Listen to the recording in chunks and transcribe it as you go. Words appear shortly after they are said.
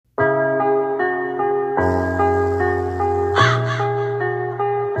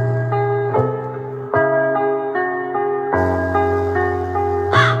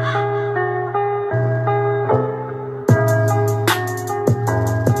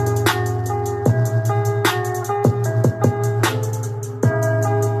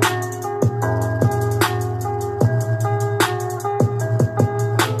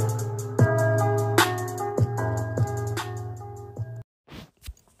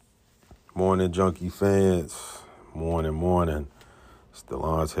Morning, Junkie fans. Morning. It's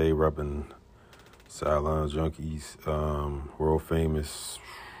Delonte repping Sideline Junkies. World famous.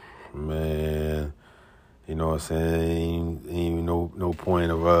 Man, you know what I'm saying? Ain't even no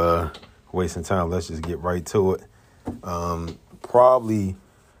point of wasting time. Let's just get right to it. Probably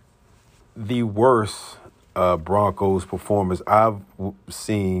the worst Broncos performance I've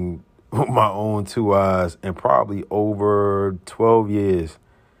seen with my own two eyes in probably over 12 years.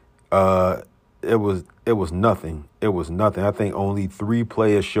 It was nothing. It was nothing. I think only 3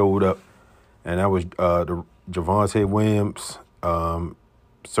 players showed up, and that was the Javonte Williams,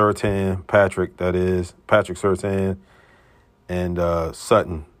 Surtain, Patrick Surtain, and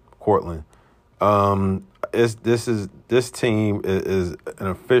Sutton, Cortland. This team is an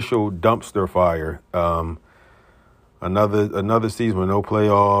official dumpster fire. Another season with no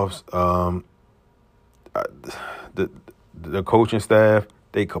playoffs. The coaching staff,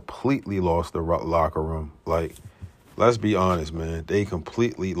 they completely lost the locker room. Like, let's be honest, man. They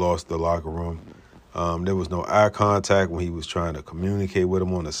completely lost the locker room. There was no eye contact when he was trying to communicate with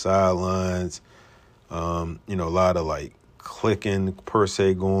him on the sidelines. A lot of, clicking, per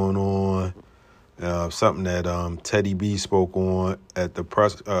se, going on. Something that Teddy B spoke on at the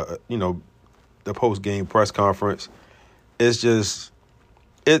the post-game press conference. It's just,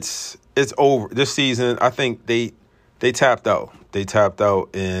 it's over. This season, I think they tapped out. They tapped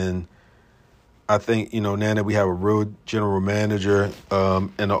out, and I think, now that we have a real general manager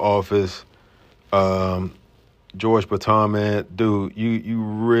in the office, George Baton, man, dude, you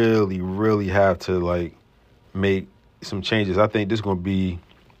really, really have to, make some changes. I think this is going to be,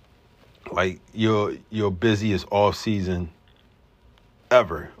 your busiest off-season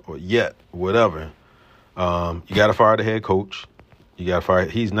ever or yet, whatever. You got to fire the head coach.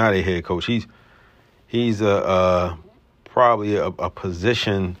 He's not a head coach. He's probably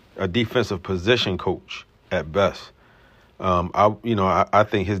a defensive position coach at best. I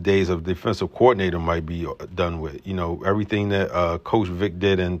think his days of defensive coordinator might be done with. Everything that Coach Vic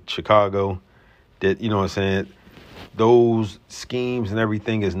did in Chicago, those schemes and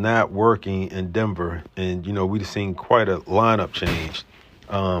everything is not working in Denver. And, we've seen quite a lineup change.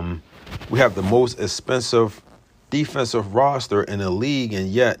 We have the most expensive defensive roster in the league, and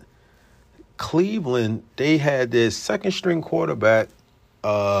yet Cleveland, they had their second-string quarterback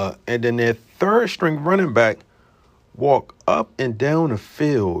and then their third-string running back walk up and down the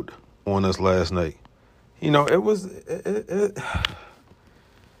field on us last night.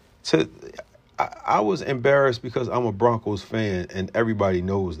 I was embarrassed because I'm a Broncos fan, and everybody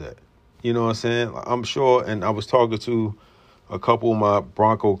knows that. You know what I'm saying? I'm sure, and I was talking to a couple of my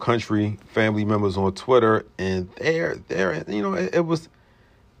Bronco country family members on Twitter, and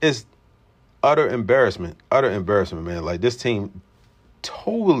it's utter embarrassment, man. Like, this team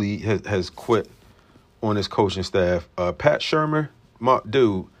totally has quit on his coaching staff. Pat Shermer,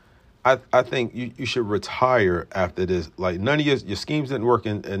 dude, I think you should retire after this. Like, none of your schemes didn't work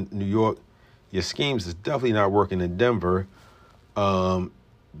in New York. Your schemes is definitely not working in Denver.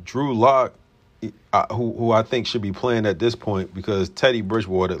 Drew Lock, who I think should be playing at this point, because Teddy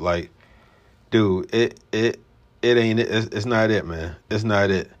Bridgewater, dude, it ain't it. It's not it, man. It's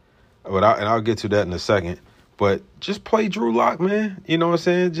not it. But I'll get to that in a second. But just play Drew Lock, man. You know what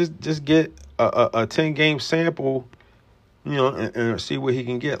I'm saying? Just get a 10-game sample, and see what he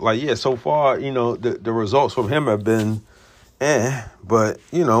can get. So far, the results from him have been but,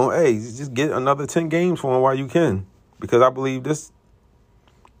 hey, just get another 10 games for him while you can. Because I believe this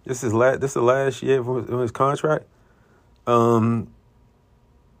is the last year of his contract. Well,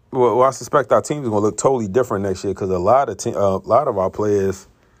 I suspect our team is going to look totally different next year, because a lot of our players,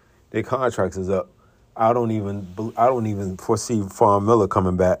 their contracts is up. I don't even foresee Von Miller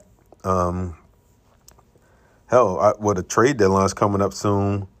coming back. With a trade deadline's coming up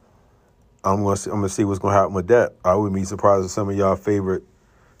soon, I'm gonna see what's gonna happen with that. I wouldn't be surprised if some of y'all favorite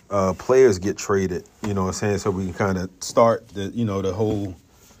players get traded. You know what I'm saying? So we can kind of start the whole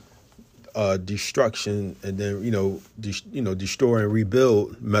destruction, and then destroy and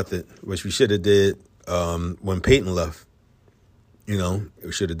rebuild method, which we should have did when Peyton left.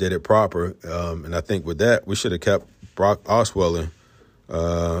 We should have did it proper. And I think with that, we should have kept Brock Osweiler.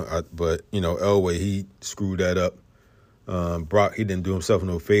 But Elway, he screwed that up. Brock, he didn't do himself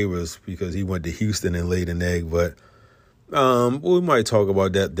no favors because he went to Houston and laid an egg. But we might talk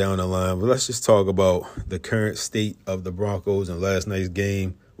about that down the line. But let's just talk about the current state of the Broncos and last night's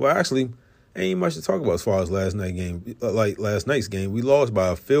game. Well, actually, ain't much to talk about as far as last night's game. Last night's game, we lost by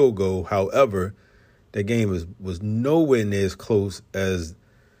a field goal. However, that game was nowhere near as close as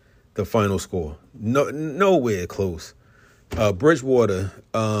the final score. Nowhere close. Bridgewater,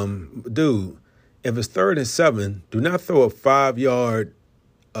 dude, if it's 3rd and 7, do not throw a 5-yard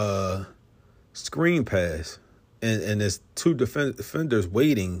screen pass, and there's two defenders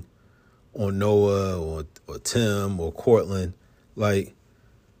waiting on Noah or Tim or Cortland. Like,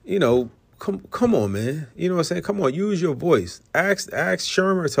 come on, man. You know what I'm saying? Come on, use your voice. Ask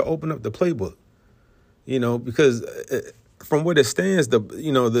Shermer to open up the playbook. Because from what it stands,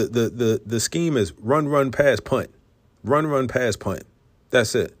 the scheme is run, pass, punt. Run, pass, punt.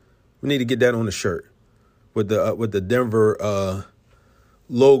 That's it. We need to get that on the shirt with the Denver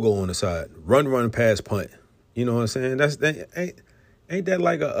logo on the side. Run, pass, punt. You know what I'm saying? Ain't that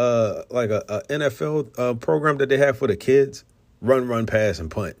like a NFL program that they have for the kids? Run, pass,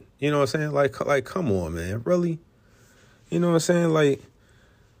 and punt. You know what I'm saying? Like, come on, man. Really? You know what I'm saying? Like,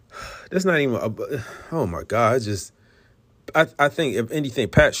 that's not even. Oh my God! I think if anything,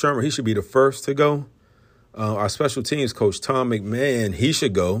 Pat Shermer, he should be the first to go. Our special teams coach Tom McMahon, he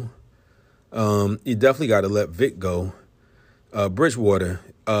should go. You definitely got to let Vic go. Bridgewater.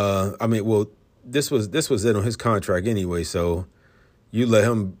 This was it on his contract anyway, so you let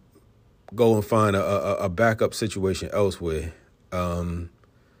him go and find a backup situation elsewhere.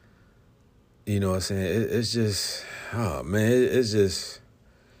 You know what I'm saying? It's just, oh man, it's just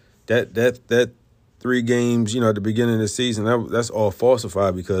that 3 games, at the beginning of the season, that's all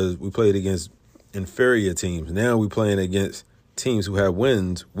falsified because we played against inferior teams. Now we playing against teams who have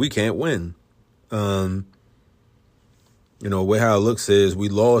wins. We can't win. Way how it looks is we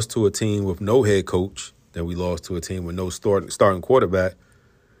lost to a team with no head coach. Then we lost to a team with no starting quarterback.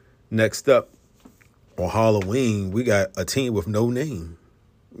 Next up, on Halloween, we got a team with no name.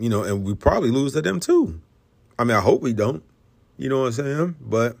 And we probably lose to them too. I mean, I hope we don't. You know what I'm saying?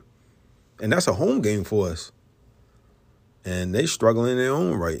 And that's a home game for us. And they struggling in their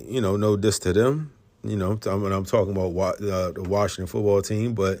own right. No diss to them. I'm talking about the Washington football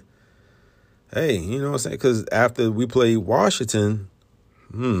team. But, hey, you know what I'm saying? Because after we played Washington,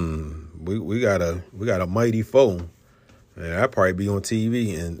 we got a mighty foe. And I'd probably be on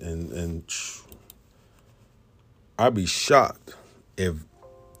TV and I'd be shocked if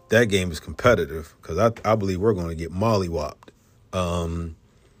that game is competitive because I believe we're going to get mollywopped.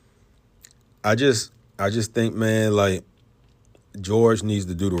 I just think, man, like, George needs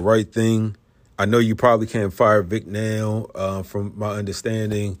to do the right thing. I know you probably can't fire Vic now, from my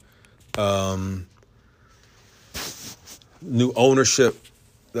understanding. New ownership,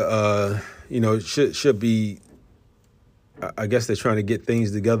 should be. I guess they're trying to get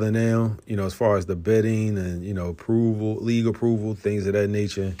things together now. As far as the bidding and league approval, things of that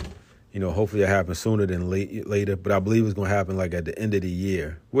nature. Hopefully it happens sooner than later. But I believe it's going to happen like at the end of the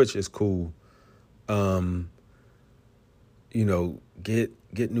year, which is cool.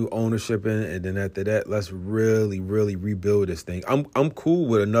 Get new ownership in, and then after that, let's really, really rebuild this thing. I'm cool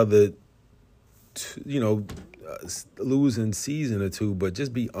with another, losing season or two, but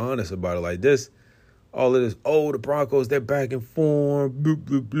just be honest about it. Like this, all of this. Oh, the Broncos, they're back in form. Bloop,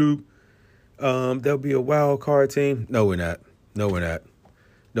 bloop, bloop. There'll be a wild card team. No, we're not.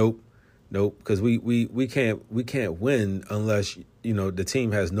 Nope. Because we can't win unless the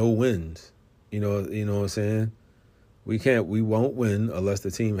team has no wins. You know what I'm saying? We won't win unless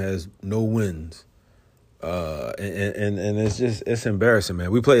the team has no wins. And it's embarrassing,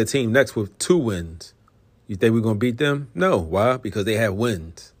 man. We play a team next with 2 wins. You think we're gonna beat them? No. Why? Because they have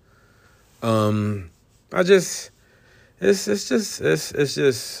wins. It's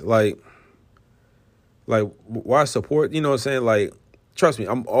just like why support? You know what I'm saying? Like, trust me,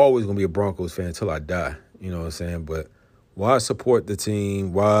 I'm always gonna be a Broncos fan until I die. You know what I'm saying? But why support the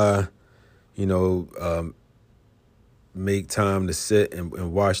team? Why, make time to sit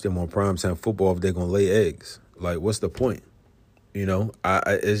and watch them on primetime football if they're gonna lay eggs? Like, what's the point?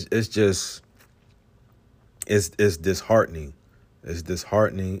 It's disheartening. It's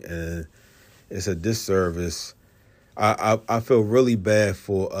disheartening, and it's a disservice. I feel really bad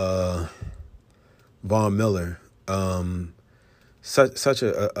for Von Miller. Such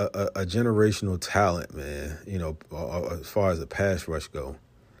a generational talent, man. As far as the pass rush go,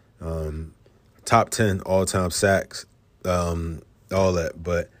 top 10 all-time sacks, all that.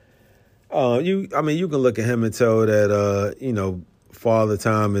 But you can look at him and tell that Father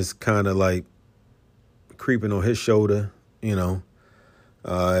Time is kind of like creeping on his shoulder. At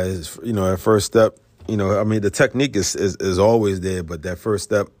first step, the technique is always there, but that first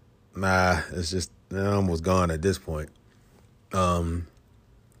step, it's just almost gone at this point.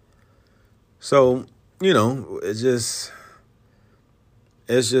 So, it's just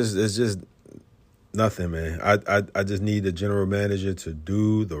nothing, man. I just need the general manager to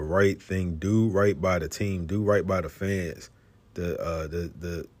do the right thing, do right by the team, do right by the fans.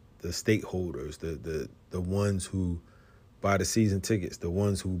 the stakeholders, the ones who buy the season tickets, the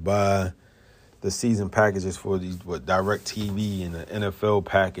ones who buy the season packages for these Direct TV and the NFL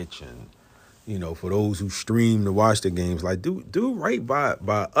package, and for those who stream to watch the games, like do right by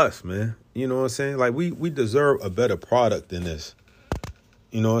us, man. You know what I'm saying? Like we deserve a better product than this.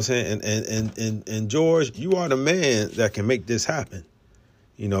 You know what I'm saying? And George, you are the man that can make this happen.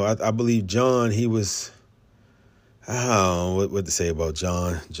 I believe John, he was, I don't know what to say about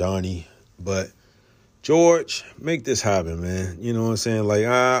Johnny, but George, make this happen, man. You know what I'm saying? Like,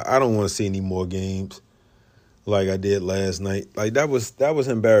 I don't want to see any more games like I did last night. Like, that was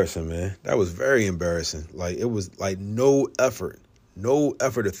embarrassing, man. That was very embarrassing. Like, it was, like, no effort. No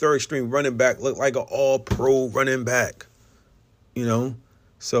effort. The third string running back looked like an all-pro running back,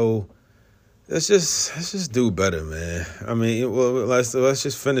 So, let's just do better, man. I mean, let's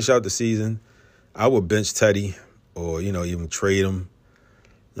just finish out the season. I would bench Teddy or, even trade him.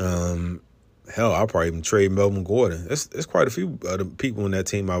 Hell, I'll probably even trade Melvin Gordon. There's quite a few other people in that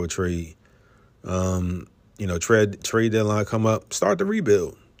team I would trade. Trade deadline come up, start the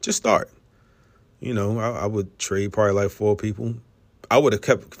rebuild. Just start. I would trade probably like 4 people. I would have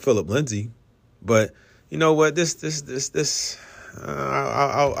kept Phillip Lindsay, but you know what?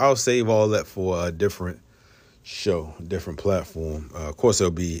 I'll save all that for a different show, different platform. Of course,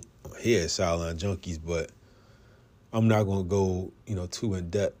 it'll be here at Sideline Junkies, but I'm not going to go, too in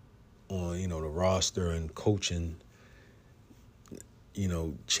depth on, the roster and coaching,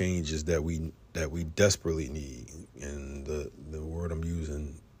 changes that we desperately need. And the word I'm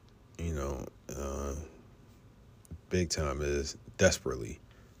using, big time is desperately.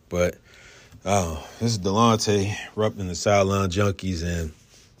 But this is Delonte repping the Sideline Junkies, and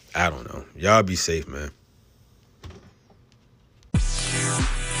I don't know. Y'all be safe, man.